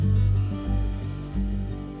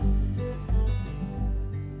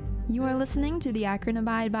You are listening to the Akron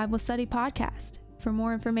Abide Bible Study Podcast. For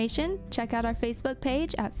more information, check out our Facebook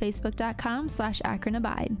page at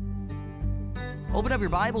facebook.com/AkronAbide. Open up your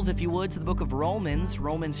Bibles, if you would, to the book of Romans,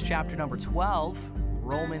 Romans chapter number 12.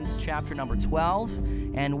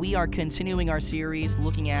 And we are continuing our series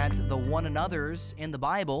looking at the one another's in the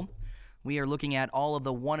Bible. We are looking at all of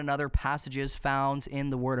the one another passages found in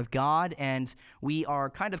the Word of God, and we are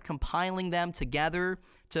kind of compiling them together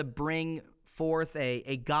to bring forth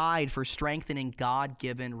a guide for strengthening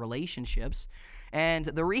God-given relationships. And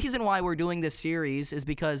the reason why we're doing this series is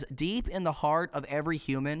because deep in the heart of every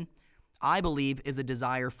human, I believe, is a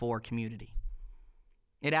desire for community.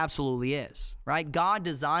 It absolutely is, right? God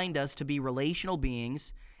designed us to be relational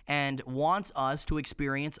beings and wants us to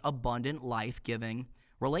experience abundant, life-giving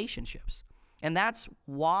relationships. And that's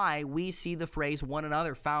why we see the phrase one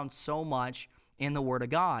another found so much in the Word of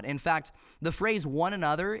God. In fact, the phrase one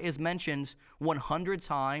another is mentioned 100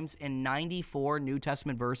 times in 94 New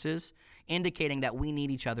Testament verses, indicating that we need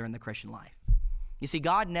each other in the Christian life. You see,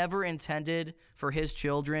 God never intended for His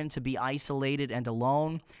children to be isolated and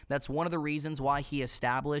alone. That's one of the reasons why He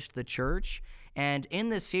established the church. And in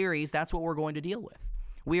this series, that's what we're going to deal with.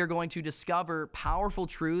 We are going to discover powerful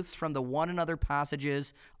truths from the one another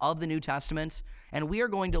passages of the New Testament, and we are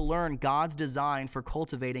going to learn God's design for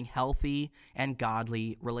cultivating healthy and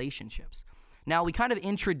godly relationships. Now, we kind of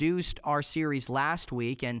introduced our series last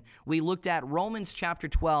week, and we looked at Romans chapter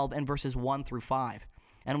 12 and verses 1 through 5,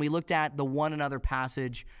 and we looked at the one another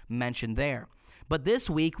passage mentioned there. But this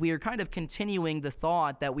week, we are kind of continuing the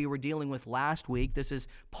thought that we were dealing with last week. This is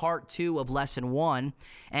part 2 of lesson 1,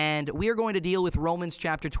 and we are going to deal with Romans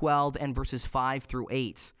chapter 12 and verses 5 through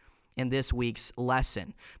 8 in this week's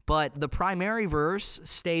lesson. But the primary verse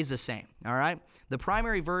stays the same, all right? The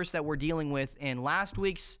primary verse that we're dealing with in last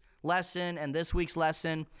week's lesson and this week's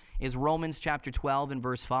lesson is Romans chapter 12 and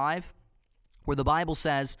verse 5, where the Bible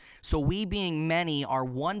says, "So we being many are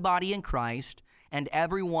one body in Christ, and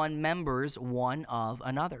everyone members one of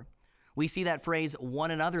another." We see that phrase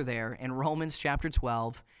one another there in Romans chapter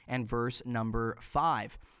 12 and verse number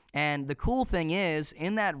 5. And the cool thing is,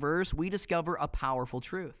 in that verse, we discover a powerful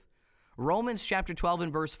truth. Romans chapter 12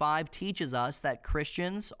 and verse 5 teaches us that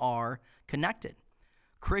Christians are connected.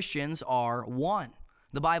 Christians are one.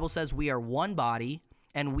 The Bible says we are one body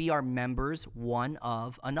and we are members one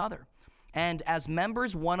of another. And as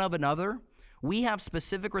members one of another, we have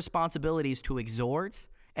specific responsibilities to exhort,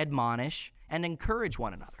 admonish, and encourage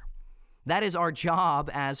one another. That is our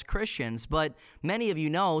job as Christians. But many of you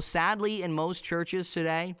know, sadly, in most churches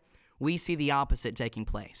today, we see the opposite taking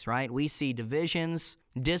place, right? We see divisions,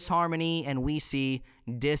 disharmony, and we see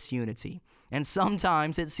disunity. And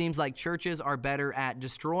sometimes it seems like churches are better at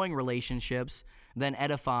destroying relationships than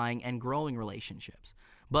edifying and growing relationships.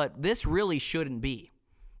 But this really shouldn't be.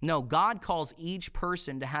 No, God calls each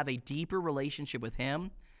person to have a deeper relationship with Him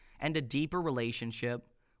and a deeper relationship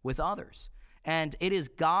with others. And it is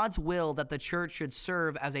God's will that the church should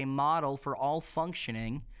serve as a model for all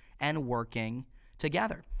functioning and working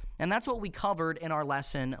together. And that's what we covered in our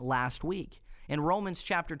lesson last week. In Romans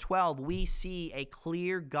chapter 12, we see a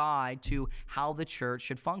clear guide to how the church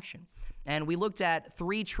should function. And we looked at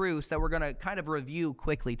 3 truths that we're going to kind of review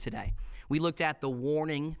quickly today. We looked at the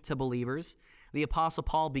warning to believers. The Apostle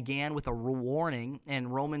Paul began with a warning in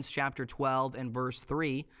Romans chapter 12 and verse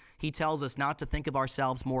 3. He tells us not to think of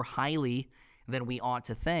ourselves more highly than we ought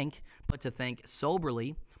to think, but to think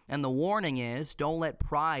soberly. And the warning is, don't let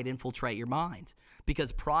pride infiltrate your mind,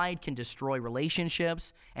 because pride can destroy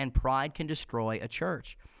relationships and pride can destroy a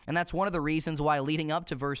church. And that's one of the reasons why, leading up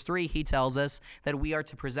to verse 3, he tells us that we are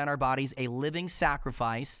to present our bodies a living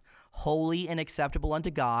sacrifice, holy and acceptable unto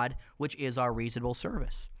God, which is our reasonable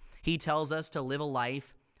service. He tells us to live a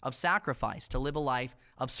life of sacrifice, to live a life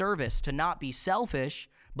of service, to not be selfish,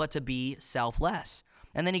 but to be selfless.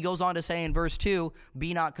 And then he goes on to say in verse 2,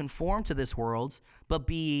 "Be not conformed to this world, but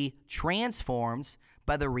be transformed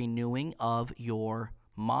by the renewing of your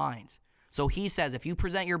mind." So he says if you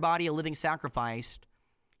present your body a living sacrifice,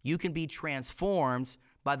 you can be transformed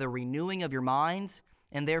by the renewing of your mind.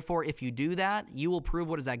 And therefore, if you do that, you will prove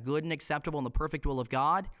what is that good and acceptable and the perfect will of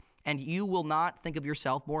God. And you will not think of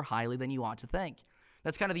yourself more highly than you ought to think.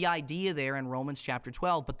 That's kind of the idea there in Romans chapter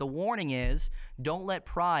 12. But the warning is, don't let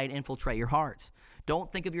pride infiltrate your heart.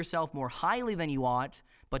 Don't think of yourself more highly than you ought,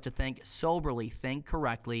 but to think soberly, think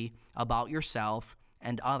correctly about yourself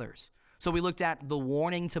and others. So we looked at the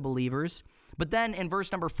warning to believers. But then in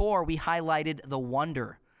verse number 4, we highlighted the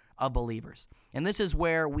wonder of believers. And this is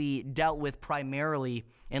where we dealt with primarily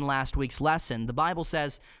in last week's lesson. The Bible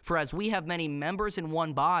says, "For as we have many members in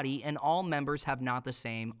one body, and all members have not the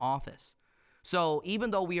same office." So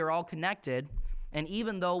even though we are all connected, and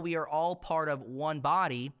even though we are all part of one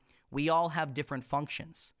body, we all have different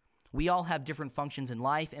functions. We all have different functions in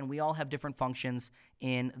life, and we all have different functions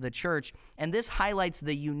in the church. And this highlights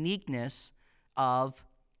the uniqueness of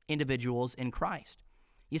individuals in Christ.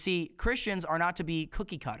 You see, Christians are not to be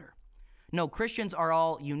cookie cutter. No, Christians are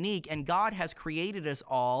all unique, and God has created us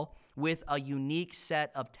all with a unique set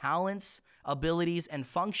of talents, abilities, and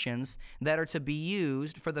functions that are to be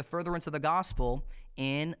used for the furtherance of the gospel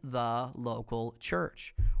in the local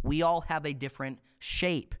church. We all have a different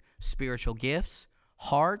shape, spiritual gifts,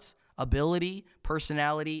 hearts, ability,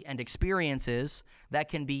 personality, and experiences that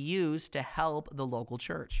can be used to help the local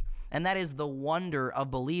church. And that is the wonder of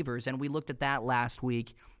believers, and we looked at that last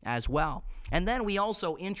week as well. And then we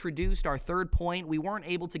also introduced our third point. We weren't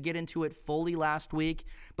able to get into it fully last week,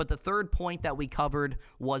 but the third point that we covered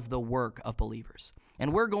was the work of believers.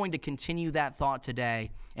 And we're going to continue that thought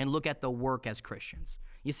today and look at the work as Christians.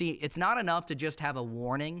 You see, it's not enough to just have a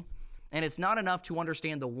warning, and it's not enough to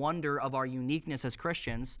understand the wonder of our uniqueness as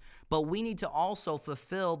Christians, but we need to also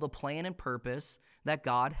fulfill the plan and purpose that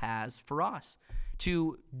God has for us,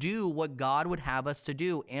 to do what God would have us to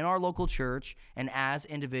do in our local church and as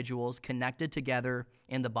individuals connected together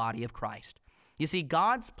in the body of Christ. You see,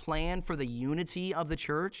 God's plan for the unity of the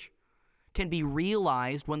church can be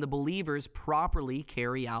realized when the believers properly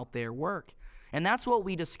carry out their work. And that's what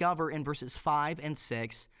we discover in verses 5 and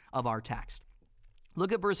 6 of our text.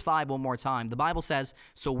 Look at verse 5 one more time. The Bible says,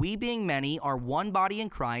 "So we being many are one body in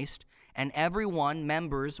Christ, and every one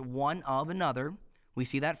members one of another." We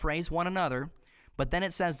see that phrase, one another. But then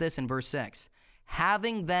it says this in verse 6,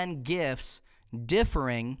 "Having then gifts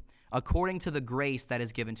differing according to the grace that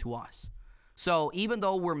is given to us." So even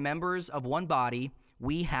though we're members of one body,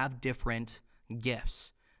 we have different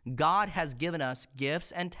gifts. God has given us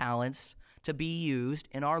gifts and talents to be used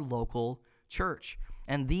in our local church.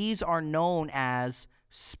 And these are known as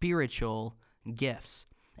spiritual gifts.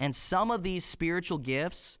 And some of these spiritual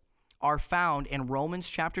gifts are found in Romans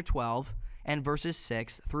chapter 12 and verses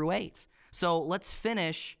 6 through 8. So let's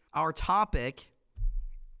finish our topic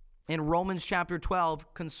in Romans chapter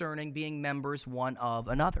 12 concerning being members one of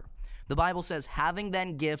another. The Bible says, "Having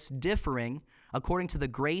then gifts differing according to the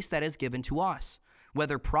grace that is given to us,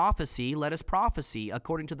 whether prophecy, let us prophesy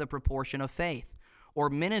according to the proportion of faith, or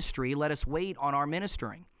ministry, let us wait on our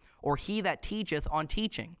ministering, or he that teacheth on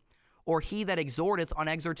teaching, or he that exhorteth on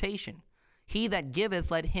exhortation. He that giveth,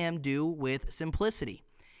 let him do with simplicity.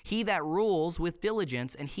 He that rules with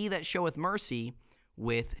diligence, and he that showeth mercy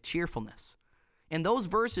with cheerfulness." In those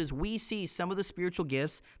verses, we see some of the spiritual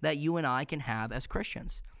gifts that you and I can have as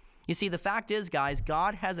Christians. You see, the fact is, guys,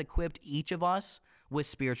 God has equipped each of us with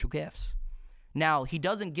spiritual gifts. Now, he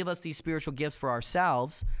doesn't give us these spiritual gifts for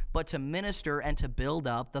ourselves, but to minister and to build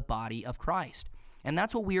up the body of Christ. And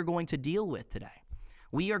that's what we are going to deal with today.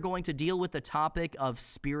 We are going to deal with the topic of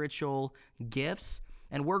spiritual gifts,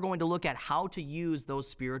 and we're going to look at how to use those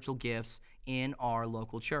spiritual gifts in our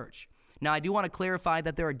local church. Now, I do want to clarify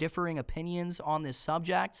that there are differing opinions on this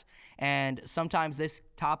subject, and sometimes this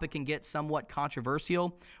topic can get somewhat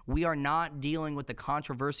controversial. We are not dealing with the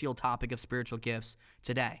controversial topic of spiritual gifts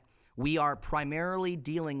today. We are primarily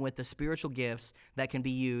dealing with the spiritual gifts that can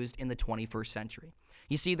be used in the 21st century.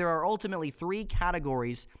 You see, there are ultimately three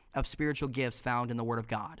categories of spiritual gifts found in the Word of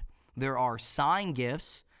God. There are sign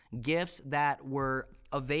gifts, gifts that were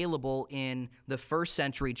available in the first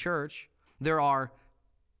century church. There are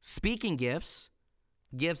speaking gifts,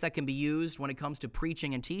 gifts that can be used when it comes to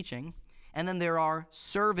preaching and teaching. And then there are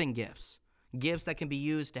serving gifts, gifts that can be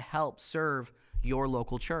used to help serve your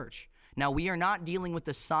local church. Now, we are not dealing with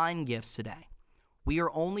the sign gifts today. We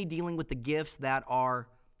are only dealing with the gifts that are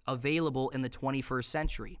available in the 21st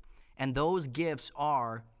century. And those gifts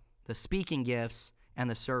are the speaking gifts and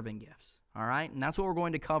the serving gifts. All right? And that's what we're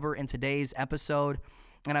going to cover in today's episode.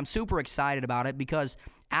 And I'm super excited about it because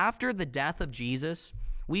after the death of Jesus,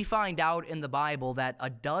 we find out in the Bible that a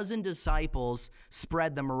dozen disciples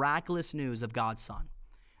spread the miraculous news of God's Son.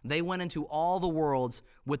 They went into all the worlds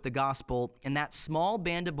with the gospel, and that small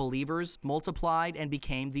band of believers multiplied and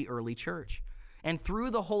became the early church. And through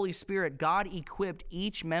the Holy Spirit, God equipped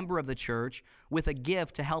each member of the church with a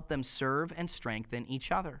gift to help them serve and strengthen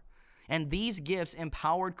each other. And these gifts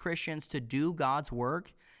empowered Christians to do God's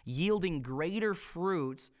work, yielding greater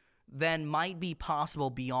fruits than might be possible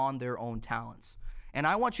beyond their own talents. And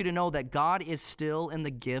I want you to know that God is still in the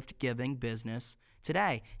gift-giving business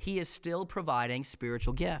today. He is still providing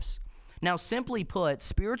spiritual gifts. Now, simply put,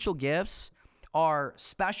 spiritual gifts are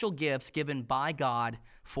special gifts given by God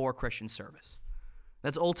for Christian service.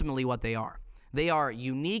 That's ultimately what they are. They are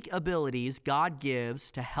unique abilities God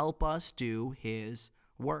gives to help us do his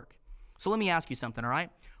work. So let me ask you something, all right?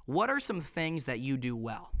 What are some things that you do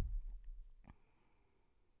well?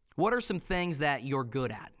 What are some things that you're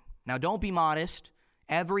good at? Now, don't be modest.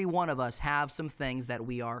 Every one of us have some things that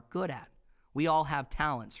we are good at. We all have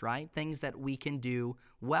talents, right? Things that we can do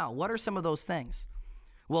well. What are some of those things?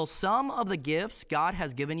 Well, some of the gifts God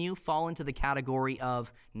has given you fall into the category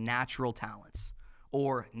of natural talents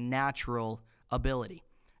or natural ability.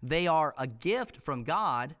 They are a gift from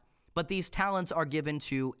God, but these talents are given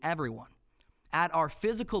to everyone. At our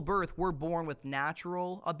physical birth, we're born with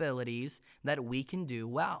natural abilities that we can do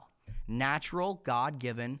well. Natural,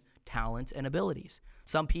 God-given talent and abilities.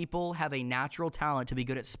 Some people have a natural talent to be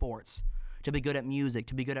good at sports, to be good at music,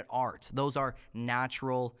 to be good at art. Those are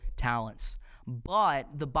natural talents. But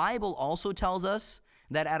the Bible also tells us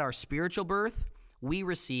that at our spiritual birth, we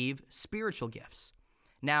receive spiritual gifts.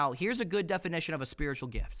 Now, here's a good definition of a spiritual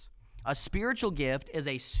gift. A spiritual gift is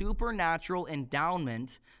a supernatural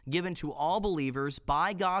endowment given to all believers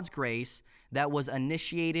by God's grace that was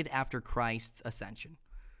initiated after Christ's ascension.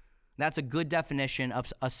 That's a good definition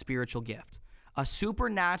of a spiritual gift. A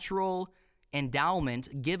supernatural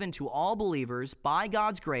endowment given to all believers by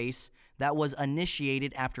God's grace that was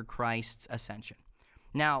initiated after Christ's ascension.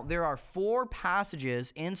 Now, there are 4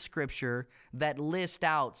 passages in Scripture that list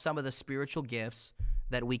out some of the spiritual gifts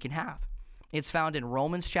that we can have. It's found in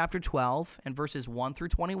Romans chapter 12 and verses 1 through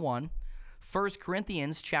 21, 1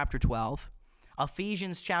 Corinthians chapter 12,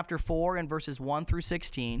 Ephesians chapter 4 and verses 1 through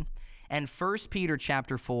 16, and 1 Peter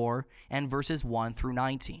chapter 4 and verses 1 through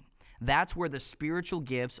 19. That's where the spiritual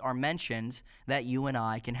gifts are mentioned that you and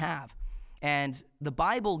I can have. And the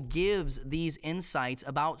Bible gives these insights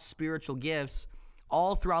about spiritual gifts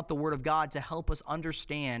all throughout the Word of God to help us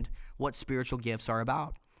understand what spiritual gifts are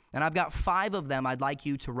about. And I've got 5 of them I'd like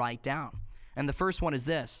you to write down. And the first one is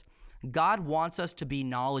this: God wants us to be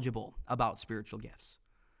knowledgeable about spiritual gifts.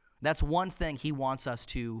 That's one thing he wants us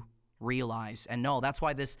to realize and know. That's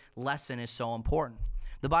why this lesson is so important.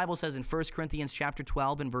 The Bible says in 1 Corinthians chapter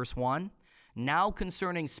 12 and verse 1, "Now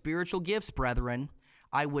concerning spiritual gifts, brethren,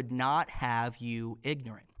 I would not have you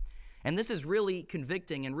ignorant." And this is really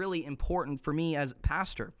convicting and really important for me as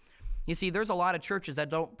pastor. You see, there's a lot of churches that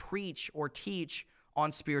don't preach or teach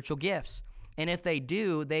on spiritual gifts. And if they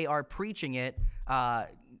do, they are preaching it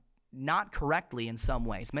not correctly in some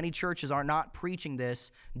ways. Many churches are not preaching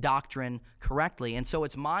this doctrine correctly. And so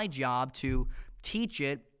it's my job to teach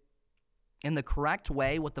it in the correct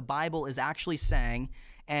way, what the Bible is actually saying,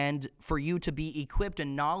 and for you to be equipped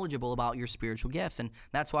and knowledgeable about your spiritual gifts. And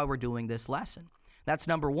that's why we're doing this lesson. That's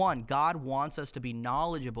number 1. God wants us to be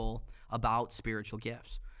knowledgeable about spiritual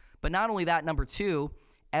gifts. But not only that, number 2,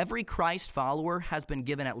 every Christ follower has been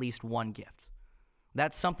given at least one gift.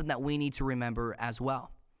 That's something that we need to remember as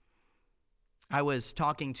well. I was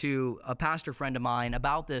talking to a pastor friend of mine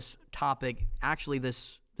about this topic actually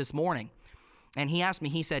this morning. And he asked me,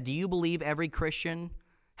 he said, "Do you believe every Christian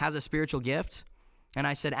has a spiritual gift?" And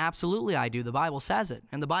I said, "Absolutely I do. The Bible says it."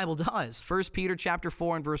 And the Bible does. 1 Peter chapter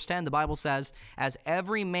 4 and verse 10, the Bible says, "As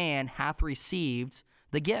every man hath received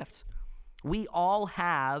the gift." We all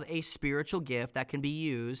have a spiritual gift that can be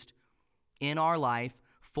used in our life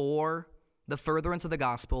for the furtherance of the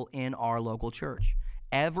gospel in our local church.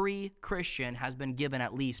 Every Christian has been given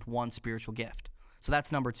at least one spiritual gift. So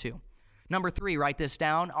that's number 2. Number 3, write this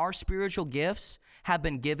down. Our spiritual gifts have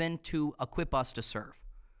been given to equip us to serve.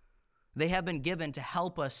 They have been given to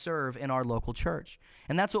help us serve in our local church.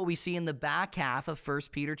 And that's what we see in the back half of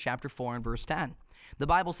 1 Peter chapter 4 and verse 10. The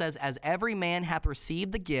Bible says, "As every man hath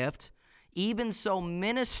received the gift, even so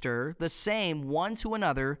minister the same one to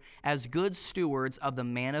another as good stewards of the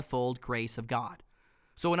manifold grace of God."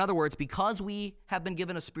 So in other words, because we have been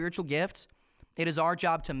given a spiritual gift, it is our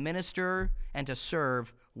job to minister and to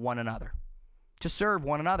serve one another. To serve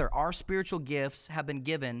one another. Our spiritual gifts have been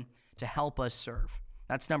given to help us serve.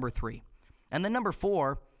 That's number 3. And then number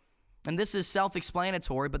 4, and this is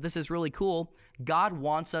self-explanatory, but this is really cool. God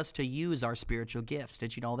wants us to use our spiritual gifts.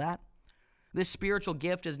 Did you know that? This spiritual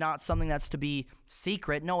gift is not something that's to be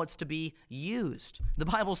secret. No, it's to be used. The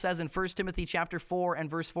Bible says in 1 Timothy chapter 4 and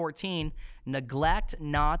verse 14, "Neglect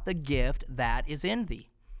not the gift that is in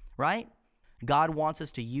thee," right? God wants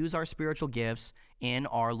us to use our spiritual gifts in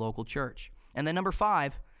our local church. And then number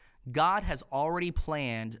 5, God has already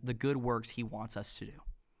planned the good works he wants us to do.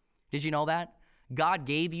 Did you know that? God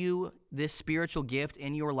gave you this spiritual gift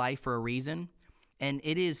in your life for a reason, and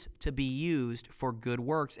it is to be used for good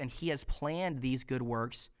works, and he has planned these good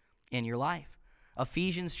works in your life.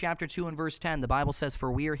 Ephesians chapter 2 and verse 10, the Bible says,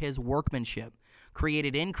 "For we are his workmanship,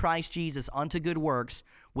 created in Christ Jesus unto good works,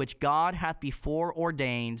 which God hath before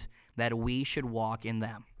ordained that we should walk in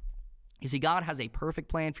them. You see, God has a perfect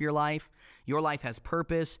plan for your life. Your life has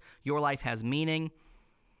purpose. Your life has meaning.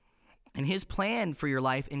 And his plan for your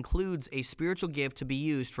life includes a spiritual gift to be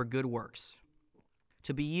used for good works,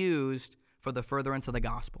 to be used for the furtherance of the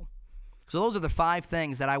gospel. So those are the 5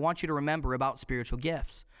 things that I want you to remember about spiritual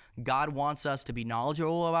gifts. God wants us to be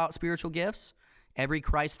knowledgeable about spiritual gifts. Every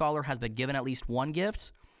Christ follower has been given at least one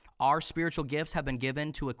gift. Our spiritual gifts have been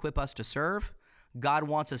given to equip us to serve. God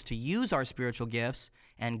wants us to use our spiritual gifts,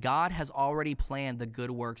 and God has already planned the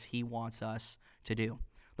good works he wants us to do.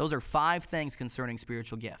 Those are 5 things concerning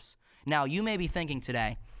spiritual gifts. Now, you may be thinking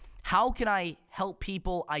today, how can I help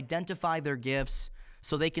people identify their gifts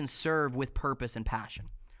so they can serve with purpose and passion?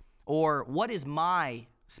 Or what is my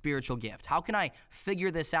spiritual gift? How can I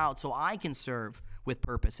figure this out so I can serve with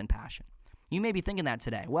purpose and passion? You may be thinking that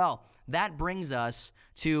today. Well, that brings us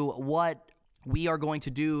to what we are going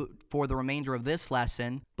to do for the remainder of this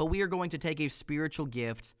lesson, but we are going to take a spiritual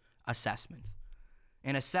gift assessment.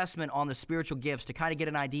 An assessment on the spiritual gifts to kind of get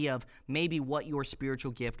an idea of maybe what your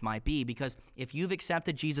spiritual gift might be. Because if you've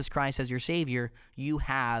accepted Jesus Christ as your Savior, you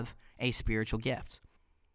have a spiritual gift.